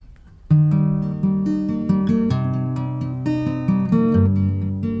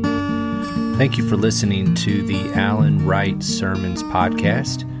Thank you for listening to the Alan Wright Sermons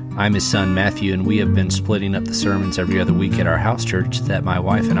podcast. I'm his son Matthew, and we have been splitting up the sermons every other week at our house church that my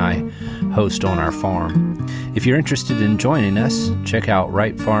wife and I host on our farm. If you're interested in joining us, check out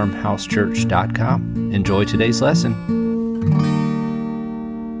wrightfarmhousechurch.com. Enjoy today's lesson.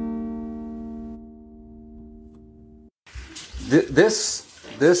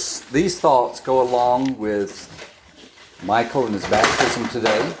 These thoughts go along with Michael and his baptism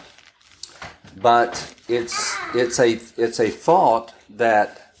today, but it's a thought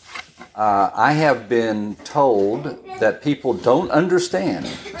that I have been told that people don't understand,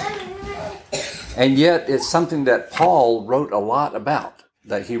 and yet it's something that Paul wrote a lot about,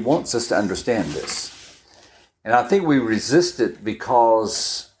 that he wants us to understand this. And I think we resist it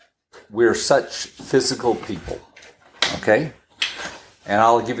because we're such physical people, okay? And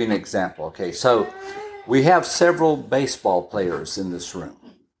I'll give you an example, okay? So we have several baseball players in this room.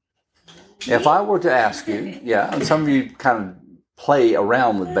 If I were to ask you, and some of you kind of play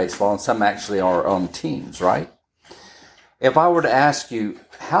around with baseball, and some actually are on teams, right? If I were to ask you,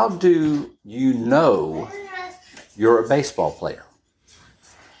 how do you know you're a baseball player?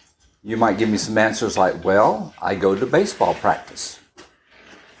 You might give me some answers like, well, I go to baseball practice.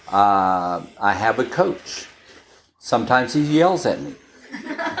 I have a coach. Sometimes he yells at me.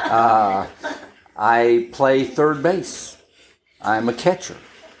 I play third base. I'm a catcher.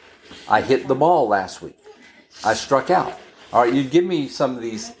 I hit the ball last week. I struck out. All right, you give me some of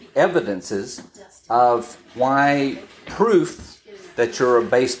these evidences of why proof that you're a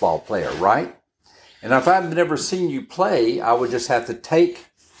baseball player, right? And if I've never seen you play, I would just have to take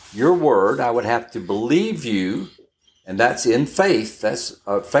your word. I would have to believe you, and that's in faith. That's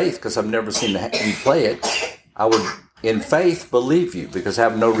faith, because I've never seen you play it. I would, in faith, believe you, because I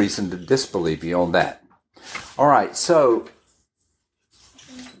have no reason to disbelieve you on that. All right, so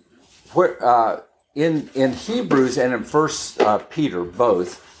in Hebrews and in 1 Peter,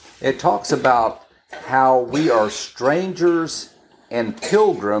 both, it talks about how we are strangers and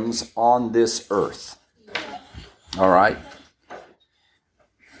pilgrims on this earth. All right?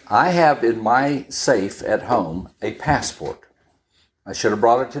 I have in my safe at home a passport. I should have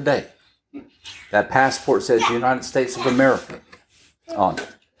brought it today. That passport says United States of America on it.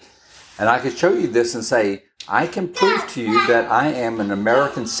 And I could show you this and say, I can prove to you that I am an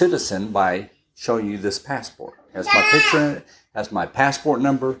American citizen by showing you this passport. It has my picture in it, has my passport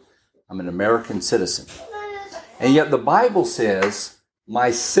number. I'm an American citizen. And yet the Bible says my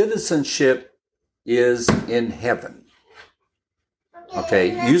citizenship is in heaven.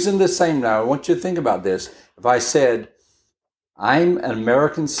 Okay, using the same now, I want you to think about this. If I said, I'm an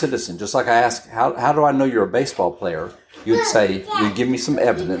American citizen, just like I asked, how do I know you're a baseball player? You'd say, you'd give me some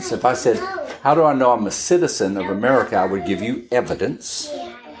evidence. If I said, how do I know I'm a citizen of America? I would give you evidence.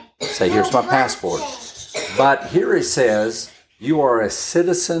 Say, here's my passport. But here it says, you are a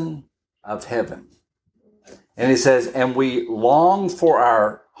citizen of heaven. And it says, and we long for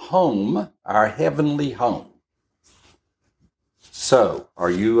our home, our heavenly home. So,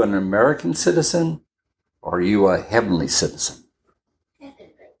 are you an American citizen or are you a heavenly citizen?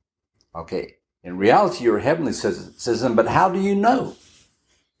 Okay. In reality, you're a heavenly citizen, but how do you know?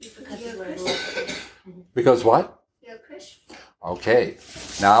 Because you're a Christian. Because what? You're a Christian. Okay.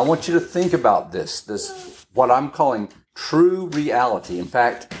 Now, I want you to think about this what I'm calling true reality. In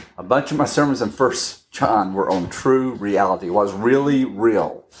fact, a bunch of my sermons in 1 John were on true reality, what's really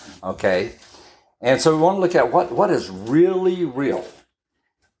real. Okay? And so we want to look at what is really real.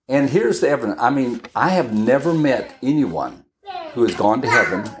 And here's the evidence. I mean, I have never met anyone who has gone to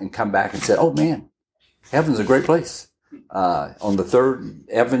heaven and come back and said, oh man, heaven's a great place. On the 3rd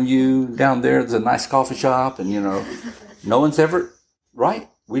Avenue down there's a nice coffee shop, and no one's ever, right?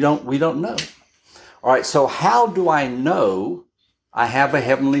 We don't know. All right, so how do I know I have a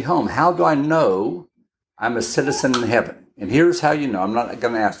heavenly home? How do I know I'm a citizen in heaven? And here's how you know. I'm not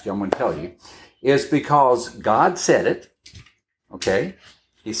going to ask you, I'm going to tell you. It's because God said it, okay?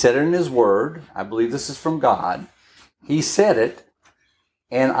 He said it in His Word. I believe this is from God. He said it,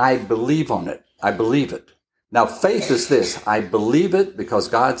 and I believe on it. I believe it. Now, faith is this. I believe it because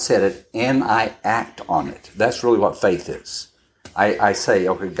God said it, and I act on it. That's really what faith is. I say,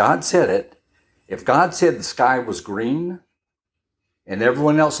 okay, God said it. If God said the sky was green, and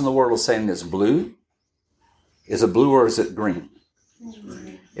everyone else in the world is saying it's blue, is it blue or is it green?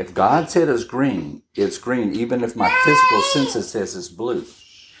 If God said it's green, even if my physical senses says it's blue.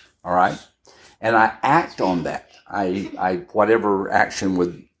 All right? And I act on that. I whatever action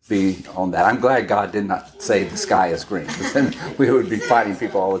would be on that. I'm glad God did not say the sky is green, because then we would be fighting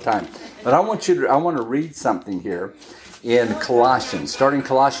people all the time. But I want to read something here. in Colossians, starting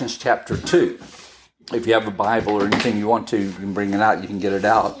Colossians chapter 2. If you have a Bible or anything you want to, you can bring it out, you can get it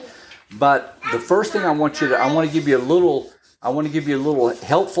out. But the first thing I want to give you a little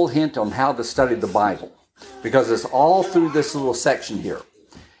helpful hint on how to study the Bible, because it's all through this little section here.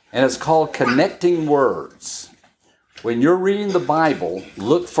 And it's called connecting words. When you're reading the Bible,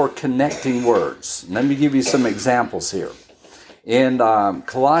 look for connecting words. Let me give you some examples here. In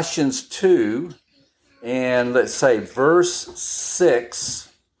Colossians 2, and let's say verse 6,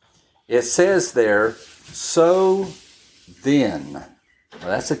 it says there, so then. Well,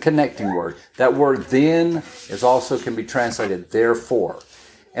 that's a connecting word. That word then is also can be translated therefore.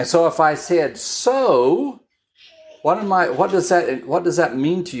 And so if I said so, what does that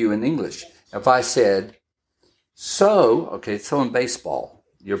mean to you in English? If I said so in baseball,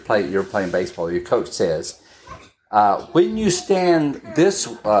 you're playing baseball, your coach says, when you stand this,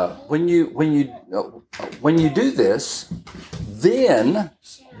 when you do this, then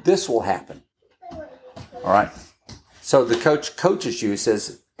this will happen. All right. So the coach coaches you,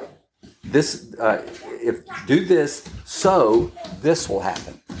 says, "This, if do this, so this will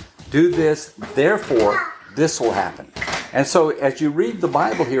happen. Do this, therefore this will happen." And so, as you read the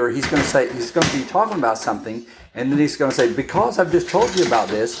Bible here, he's going to be talking about something, and then he's going to say, "Because I've just told you about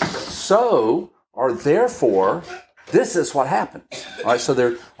this, so or therefore." This is what happens. All right, so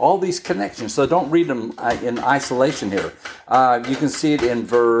there are all these connections. So don't read them in isolation here. You can see it in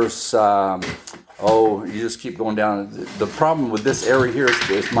verse. You just keep going down. The problem with this area here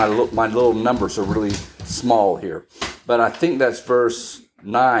is my little numbers are really small here. But I think that's verse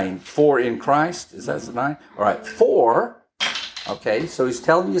 9. For in Christ. Is that 9? All right, for. Okay, so he's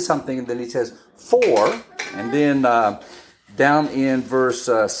telling you something, and then he says for, and then down in verse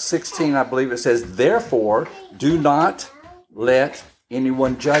 16, I believe it says, therefore, do not let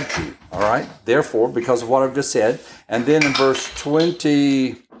anyone judge you. All right? Therefore, because of what I've just said. And then in verse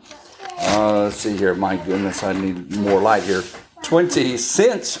 20, let's see here. My goodness, I need more light here. 20,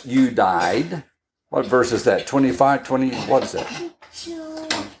 since you died. What verse is that? 25, 20, what is that?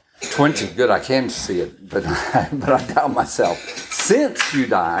 20. Good, I can see it, but I doubt myself. Since you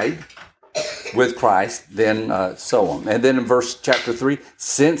died with Christ, then so on. And then in chapter 3,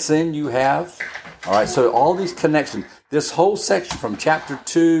 since then you have. All right, so all these connections. This whole section from chapter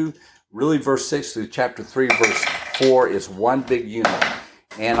 2, really verse 6 through chapter 3, verse 4 is one big unit.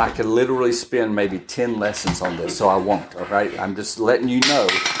 And I could literally spend maybe 10 lessons on this, so I won't. All right, I'm just letting you know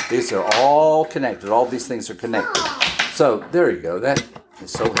these are all connected. All these things are connected. So there you go. That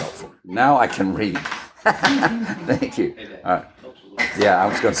is so helpful. Now I can read. Thank you. All right. Yeah, I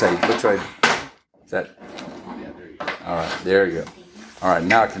was going to say, which way? Is that? All right, there you go. All right,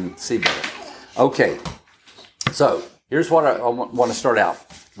 now I can see better. Okay, so here's what I want to start out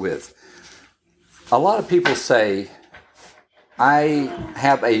with. A lot of people say, I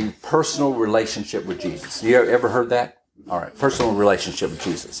have a personal relationship with Jesus. You ever heard that? All right, personal relationship with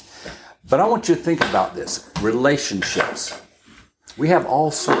Jesus. But I want you to think about this. Relationships. We have all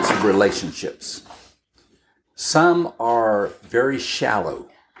sorts of relationships. Some are very shallow.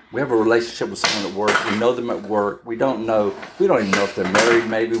 We have a relationship with someone at work. We know them at work. We don't even know if they're married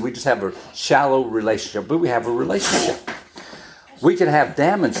maybe. We just have a shallow relationship, but we have a relationship. We can have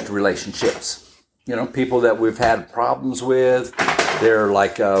damaged relationships. You know, people that we've had problems with. They're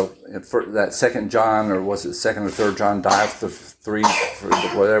like that 2 John, or was it 2nd or 3rd John,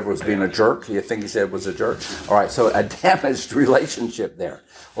 Diotrephes, whatever, was being a jerk. You think he said was a jerk? All right, so a damaged relationship there.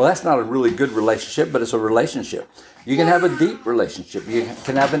 Well, that's not a really good relationship, but it's a relationship. You can have a deep relationship. You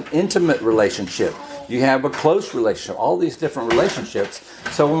can have an intimate relationship. You have a close relationship. All these different relationships.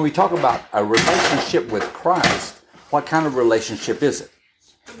 So when we talk about a relationship with Christ, what kind of relationship is it?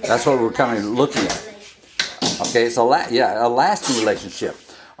 That's what we're kind of looking at. Okay, it's a lasting relationship.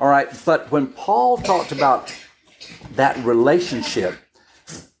 All right, but when Paul talked about that relationship,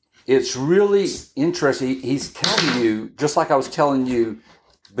 it's really interesting. He's telling you, just like I was telling you,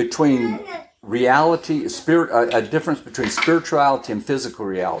 between reality, a difference between spirituality and physical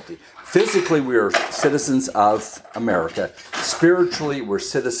reality. Physically, we are citizens of America. Spiritually, we're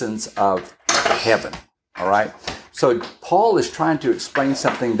citizens of heaven. All right? So Paul is trying to explain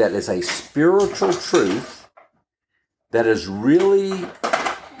something that is a spiritual truth that is really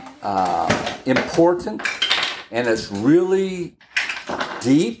important, and it's really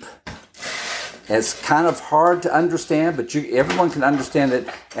deep. It's kind of hard to understand, but everyone can understand it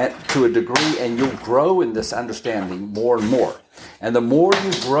to a degree, and you'll grow in this understanding more and more. And the more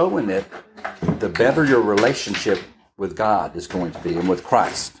you grow in it, the better your relationship with God is going to be, and with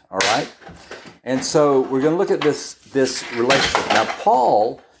Christ. All right? And so we're going to look at this relationship. Now,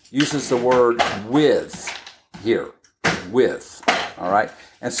 Paul uses the word with here. with. All right?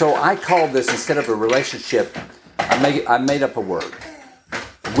 And so I call this, instead of a relationship, I made up a word.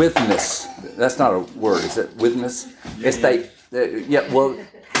 Witness. That's not a word, is it? Witness? It's the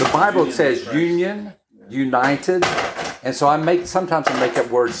Bible says union, united, and so sometimes I make up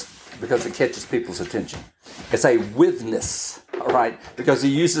words because it catches people's attention. It's a witness, all right? Because he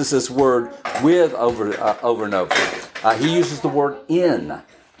uses this word with over and over. He uses the word in.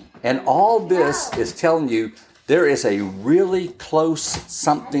 And all this is telling you there is a really close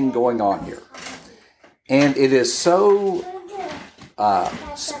something going on here. And it is so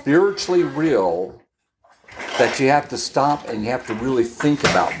spiritually real that you have to stop and you have to really think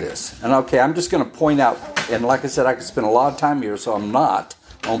about this. And okay, I'm just going to point out, and like I said, I could spend a lot of time here, so I'm not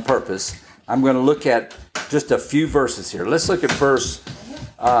on purpose. I'm going to look at just a few verses here. Let's look at verse,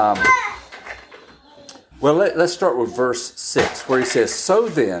 let's start with verse 6, where he says, "So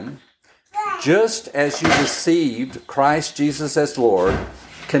then, just as you received Christ Jesus as Lord,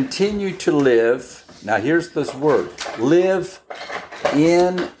 continue to live," now here's this word, live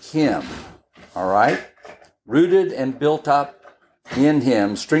in Him, all right? Rooted and built up in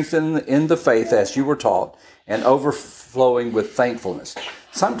Him, strengthened in the faith as you were taught, and overflowing with thankfulness.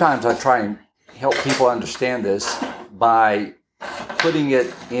 Sometimes I try and help people understand this by putting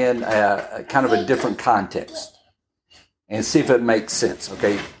it in a kind of a different context and see if it makes sense,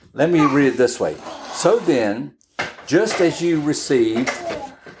 okay? Let me read it this way. "So then, just as you received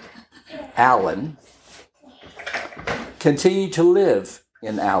Alan, continue to live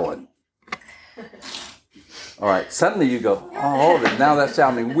in Alan." All right, suddenly you go, "Oh, hold it, now that's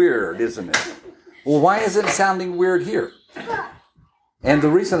sounding weird, isn't it?" Well, why is it sounding weird here? And the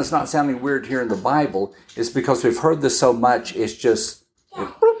reason it's not sounding weird here in the Bible is because we've heard this so much, it's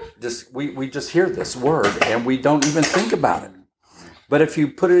we just hear this word and we don't even think about it. But if you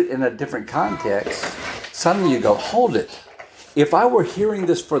put it in a different context, suddenly you go, hold it. If I were hearing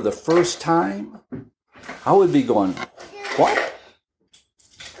this for the first time, I would be going, what?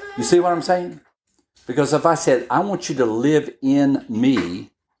 You see what I'm saying? Because if I said, I want you to live in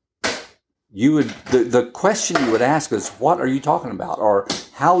me, you would the question you would ask is, what are you talking about? Or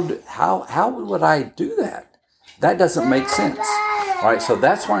how would I do that? That doesn't make sense. All right, so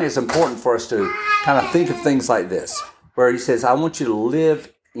that's why it's important for us to kind of think of things like this, where he says, I want you to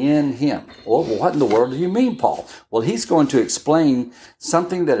live in Him. Well, what in the world do you mean, Paul? Well, he's going to explain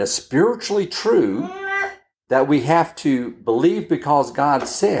something that is spiritually true that we have to believe because God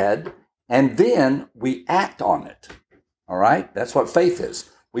said, and then we act on it. All right? That's what faith is.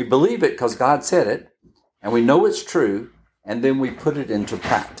 We believe it because God said it, and we know it's true, and then we put it into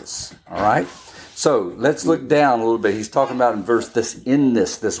practice. All right? So let's look down a little bit. He's talking about in verse this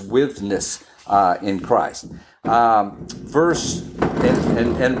inness, this withness in Christ. Verse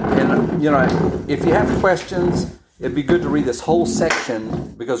and you know, if you have questions, it'd be good to read this whole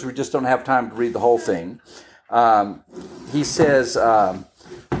section because we just don't have time to read the whole thing. He says,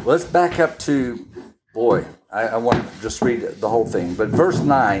 let's back up to, I want to just read the whole thing. But verse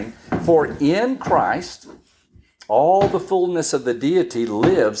 9, for in Christ all the fullness of the deity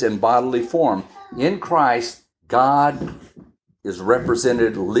lives in bodily form. In Christ, God is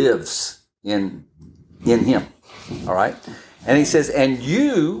represented, lives in Him. All right? And he says, and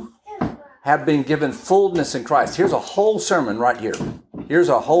you have been given fullness in Christ. Here's a whole sermon right here. Here's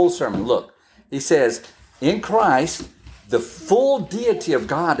a whole sermon. Look, he says, in Christ, the full deity of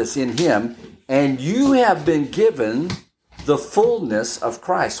God is in Him, and you have been given the fullness of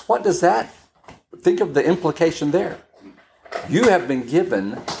Christ. What does that? Think of the implication there. You have been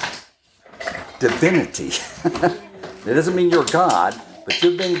given divinity. It doesn't mean you're God, but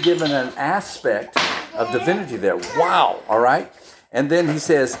you've been given an aspect of divinity there. Wow, all right? And then he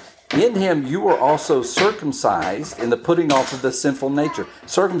says, in Him you were also circumcised in the putting off of the sinful nature.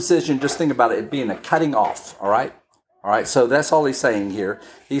 Circumcision, just think about it being a cutting off, all right? All right, so that's all he's saying here.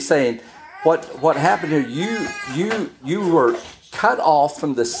 He's saying, what happened here, you were cut off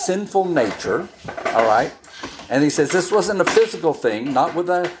from the sinful nature, all right? And he says this wasn't a physical thing,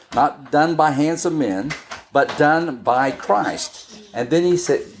 not done by hands of men, but done by Christ. And then he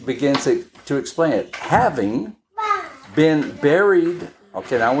begins to explain it. Having been buried,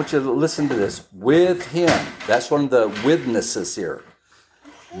 okay, now I want you to listen to this, with Him. That's one of the witnesses here.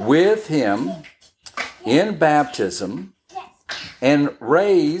 With Him in baptism, and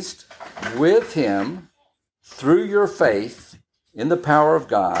raised with Him through your faith in the power of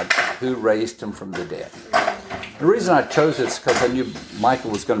God who raised Him from the dead. The reason I chose this is because I knew Michael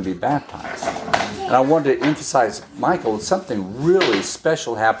was going to be baptized. And I wanted to emphasize, Michael, something really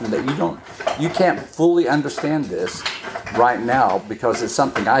special happened that you can't fully understand this right now because it's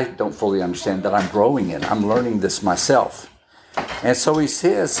something I don't fully understand that I'm growing in. I'm learning this myself. And so he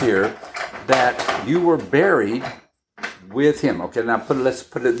says here that you were buried with him. Okay, now let's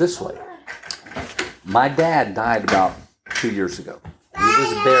put it this way. My dad died about 2 years ago. He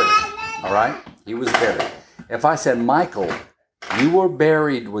was buried, all right? He was buried. If I said, Michael, you were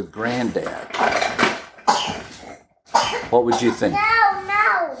buried with Granddad, what would you think?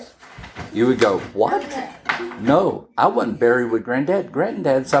 No. You would go, what? No, I wasn't buried with Granddad.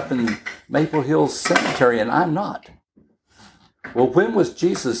 Granddad's up in Maple Hills Cemetery, and I'm not. Well, when was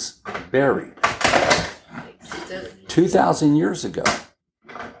Jesus buried? 2,000 years ago.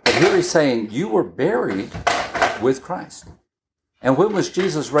 But here he's saying, you were buried with Christ. And when was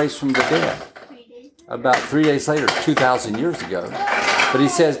Jesus raised from the dead? About 3 days later, 2,000 years ago. But he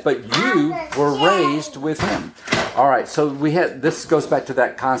says, but you were raised with him. All right, so this goes back to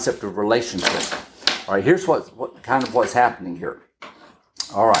that concept of relationship. All right, here's what's happening here.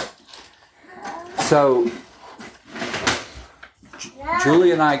 All right. So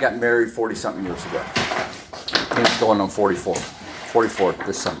Julie and I got married 40-something years ago. It's going on 44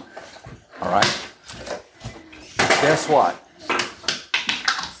 this summer. All right. Guess what?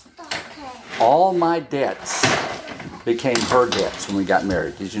 All my debts became her debts when we got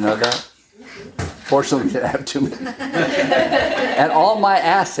married. Did you know that? Fortunately, we didn't have too many. And all my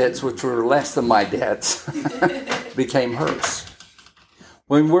assets, which were less than my debts, became hers.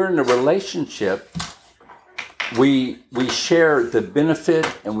 When we're in a relationship, we share the benefit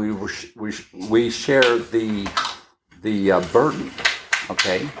and we share the burden.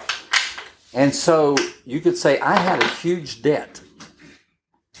 Okay, and so you could say I had a huge debt,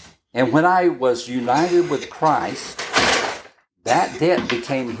 and when I was united with Christ, that debt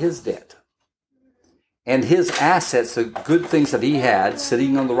became his debt, and his assets, the good things that he had,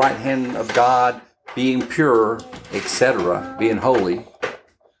 sitting on the right hand of God, being pure, etc., being holy,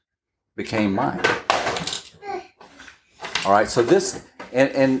 became mine. All right, so this,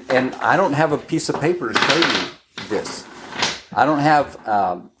 and I don't have a piece of paper to show you this. I don't have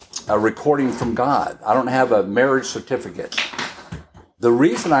a recording from God. I don't have a marriage certificate. The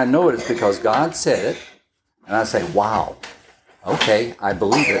reason I know it is because God said it, and I say, wow, okay, I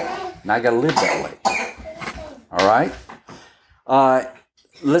believe it, and I got to live that way. All right?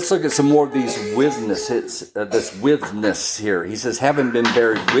 Let's look at some more of these witnesses, this witness here. He says, having been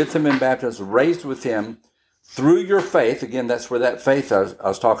buried with him in baptism, raised with him through your faith. Again, that's where that faith I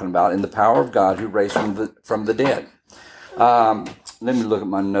was talking about, in the power of God who raised from the dead. Let me look at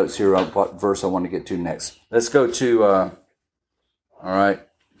my notes here on what verse I want to get to next. Let's go to, all right,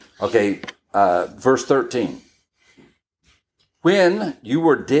 okay, verse 13. When you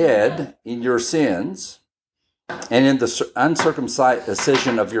were dead in your sins and in the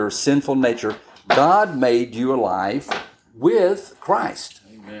uncircumcision of your sinful nature, God made you alive with Christ.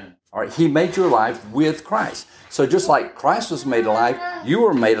 Amen. All right, he made you alive with Christ. So just like Christ was made alive, you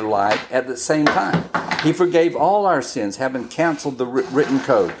were made alive at the same time. He forgave all our sins, having canceled the written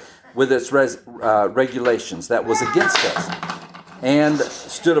code with its regulations that was against us and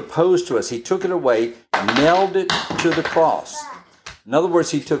stood opposed to us. He took it away, nailed it to the cross. In other words,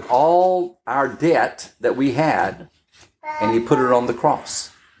 he took all our debt that we had and he put it on the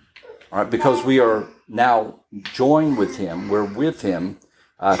cross. All right, because we are now joined with him, we're with him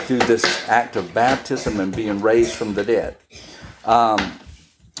through this act of baptism and being raised from the dead.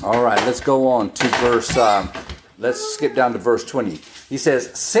 All right, let's go on to verse, let's skip down to verse 20. He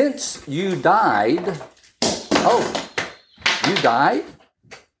says, since you died, you died?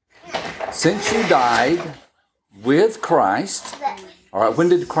 Since you died with Christ, all right, when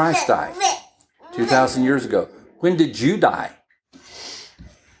did Christ die? 2,000 years ago. When did you die?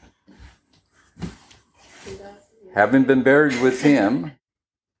 Having been buried with him.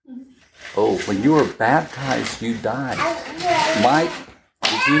 Oh, when you were baptized, you died. Mike,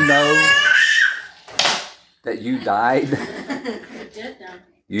 did you know that you died?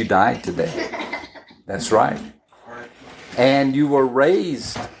 You died today. That's right. And you were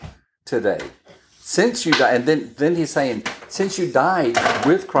raised today. Since you died, and then he's saying, since you died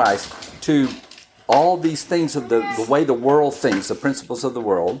with Christ to all these things of the way the world thinks, the principles of the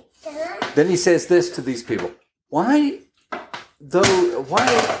world, then he says this to these people. Why,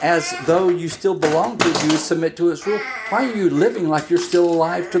 as though you still belong to it, you submit to its rule? Why are you living like you're still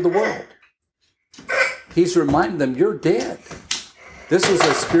alive to the world? He's reminding them, you're dead. This is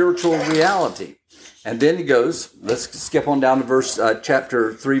a spiritual reality. And then he goes, let's skip on down to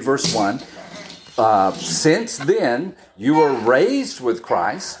chapter 3, verse 1. Since then, you were raised with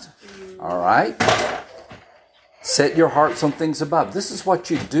Christ. All right. Set your hearts on things above. This is what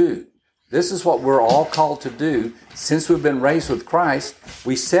you do. This is what we're all called to do. Since we've been raised with Christ,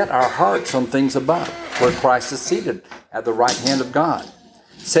 we set our hearts on things above, where Christ is seated at the right hand of God.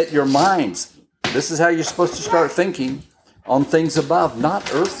 Set your minds. This is how you're supposed to start thinking, on things above,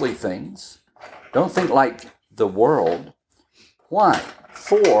 not earthly things. Don't think like the world. Why?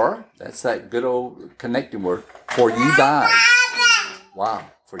 For, that's that good old connecting word, for you died. Wow,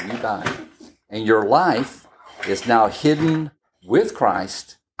 for you died. And your life is now hidden with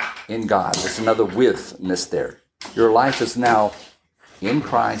Christ in God. There's another withness there. Your life is now in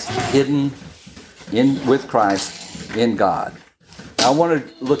Christ, hidden with Christ in God. Now I want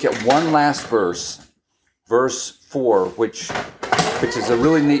to look at one last verse, verse 4, which is a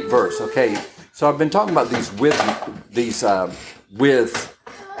really neat verse. Okay, so I've been talking about these with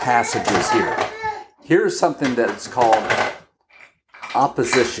passages here. Here's something that's called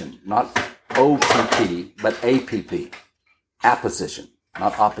opposition, not O-P-P, but A-P-P. Apposition,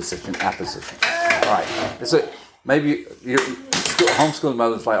 not opposition, apposition. All right. So maybe your homeschooling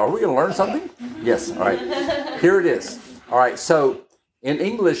mother's like, are we going to learn something? Yes. All right. Here it is. All right. So in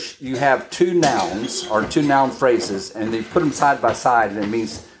English, you have two nouns or two noun phrases, and they put them side by side, and it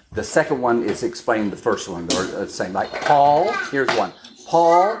means the second one is explaining the first one, or the same. Like Paul, here's one.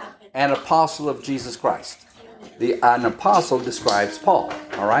 Paul, an apostle of Jesus Christ. An apostle describes Paul,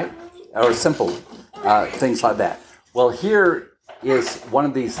 all right? Or simple things like that. Well, here is one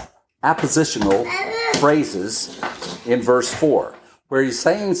of these appositional phrases in verse 4, where he's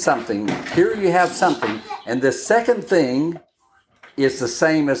saying something. Here you have something, and the second thing is the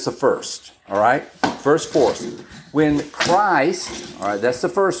same as the first, all right? Verse 4. When Christ, all right, that's the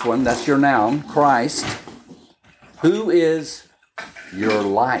first one, that's your noun, Christ, who is your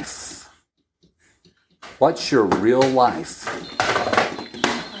life. What's your real life?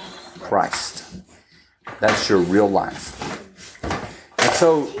 Christ. That's your real life. And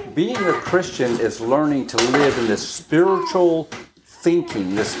so being a Christian is learning to live in this spiritual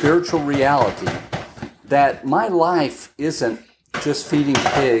thinking, this spiritual reality, that my life isn't just feeding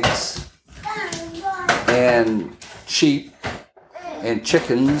pigs and sheep and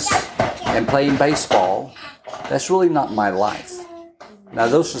chickens and playing baseball. That's really not my life. Now,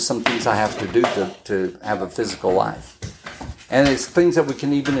 those are some things I have to do to have a physical life. And it's things that we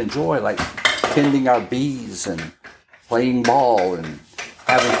can even enjoy, like tending our bees and playing ball and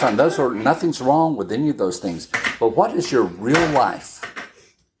having fun. Nothing's wrong with any of those things. But what is your real life?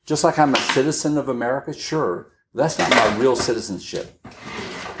 Just like I'm a citizen of America, sure, that's not my real citizenship.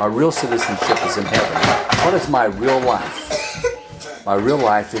 My real citizenship is in heaven. What is my real life? My real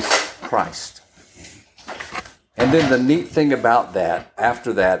life is Christ. And then the neat thing about that,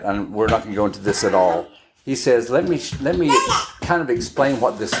 after that, and we're not going to go into this at all, he says, let me kind of explain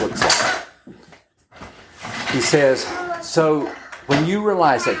what this looks like. He says, so when you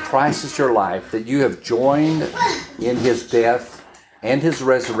realize that Christ is your life, that you have joined in his death and his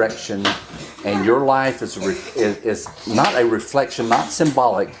resurrection, and your life is not a reflection, not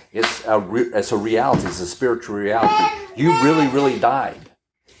symbolic, it's a reality, it's a spiritual reality. You really, really died.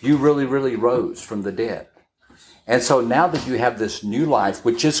 You really, really rose from the dead. And so now that you have this new life,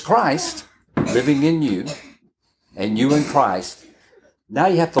 which is Christ living in you, and you in Christ, now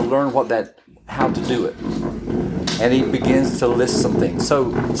you have to learn how to do it. And he begins to list some things.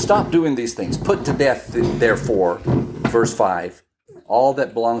 So stop doing these things. Put to death, therefore, verse 5, all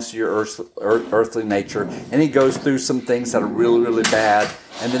that belongs to your earthly nature. And he goes through some things that are really, really bad.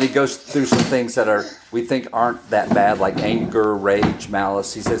 And then he goes through some things that we think aren't that bad, like anger, rage,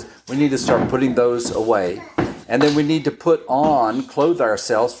 malice. He says we need to start putting those away. And then we need to clothe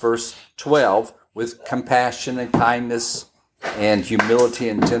ourselves, verse 12, with compassion and kindness and humility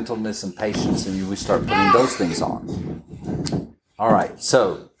and gentleness and patience, and we start putting those things on. All right,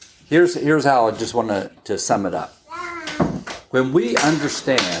 so here's how I just want to sum it up. When we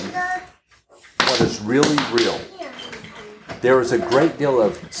understand what is really real, there is a great deal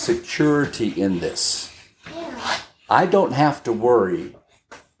of security in this. I don't have to worry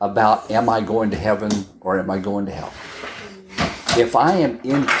about am I going to heaven or am I going to hell. If I am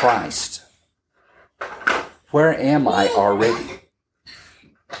in Christ, where am I already?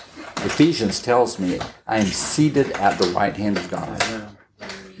 Ephesians tells me I am seated at the right hand of God.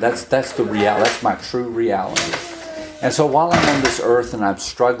 That's the reality. That's my true reality. And so while I'm on this earth and I'm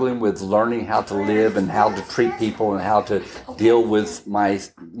struggling with learning how to live and how to treat people and how to deal with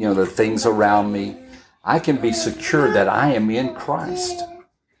the things around me, I can be secure that I am in Christ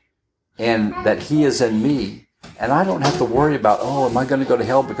and that he is in me. And I don't have to worry about, am I going to go to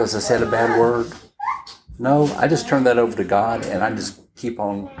hell because I said a bad word? No, I just turn that over to God and I just keep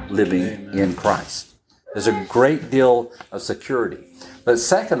on living in Christ. There's a great deal of security. But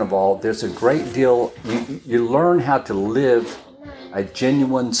second of all, there's a great deal, you learn how to live a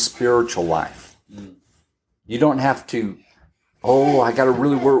genuine spiritual life. You don't have to, I got to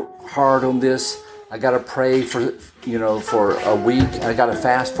really work hard on this. I got to pray for a week. I got to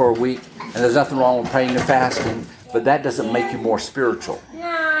fast for a week. And there's nothing wrong with praying and fasting, but that doesn't make you more spiritual.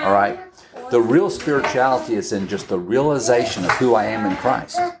 All right? The real spirituality is in just the realization of who I am in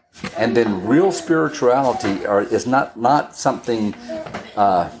Christ. And then real spirituality is not something,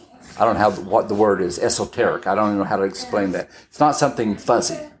 I don't know what the word is, esoteric. I don't even know how to explain that. It's not something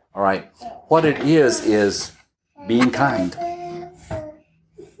fuzzy. All right? What it is being kind,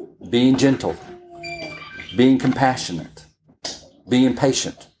 being gentle, being compassionate, being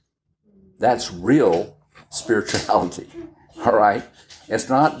patient. That's real spirituality. All right? It's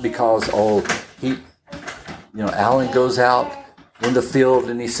not because, Alan goes out in the field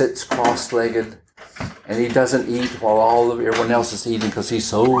and he sits cross-legged and he doesn't eat while everyone else is eating because he's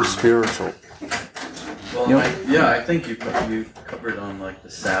so spiritual. Well, I think you covered on like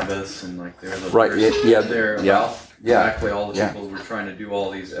the Sabbaths and like there are the right. Exactly all the people who were trying to do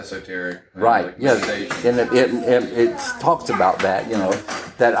all these esoteric right. And it talks about that.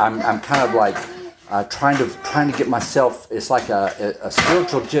 That I'm kind of like trying to get myself. It's like a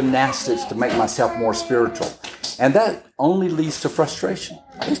spiritual gymnastics to make myself more spiritual, and that only leads to frustration.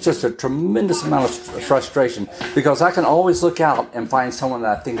 It's just a tremendous amount of frustration because I can always look out and find someone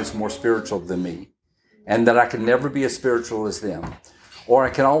that I think is more spiritual than me, and that I can never be as spiritual as them. Or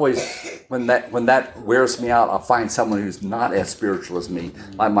I can always, when that wears me out, I'll find someone who's not as spiritual as me.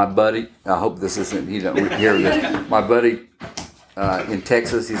 Like my buddy, I hope this isn't, he don't hear this. My buddy in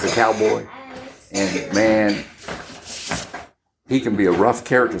Texas, he's a cowboy. And man, he can be a rough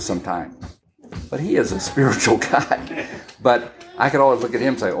character sometimes. But he is a spiritual guy. But I can always look at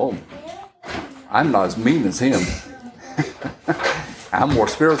him and say, I'm not as mean as him. I'm more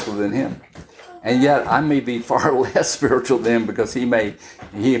spiritual than him. And yet I may be far less spiritual than him because he may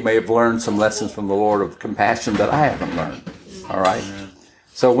have learned some lessons from the Lord of compassion that I haven't learned. All right?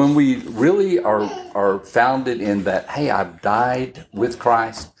 So when we really are founded in that, hey, I've died with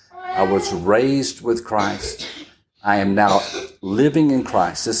Christ, I was raised with Christ, I am now living in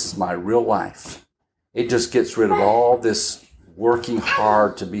Christ, this is my real life. It just gets rid of all this working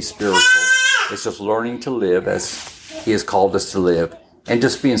hard to be spiritual. It's just learning to live as He has called us to live and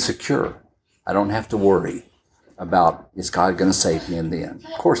just being secure. I don't have to worry about, is God going to save me in the end?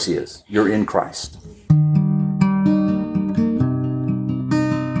 Of course He is. You're in Christ.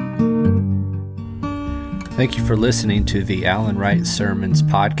 Thank you for listening to the Alan Wright Sermons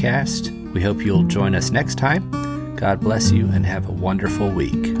podcast. We hope you'll join us next time. God bless you and have a wonderful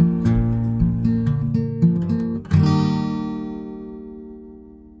week.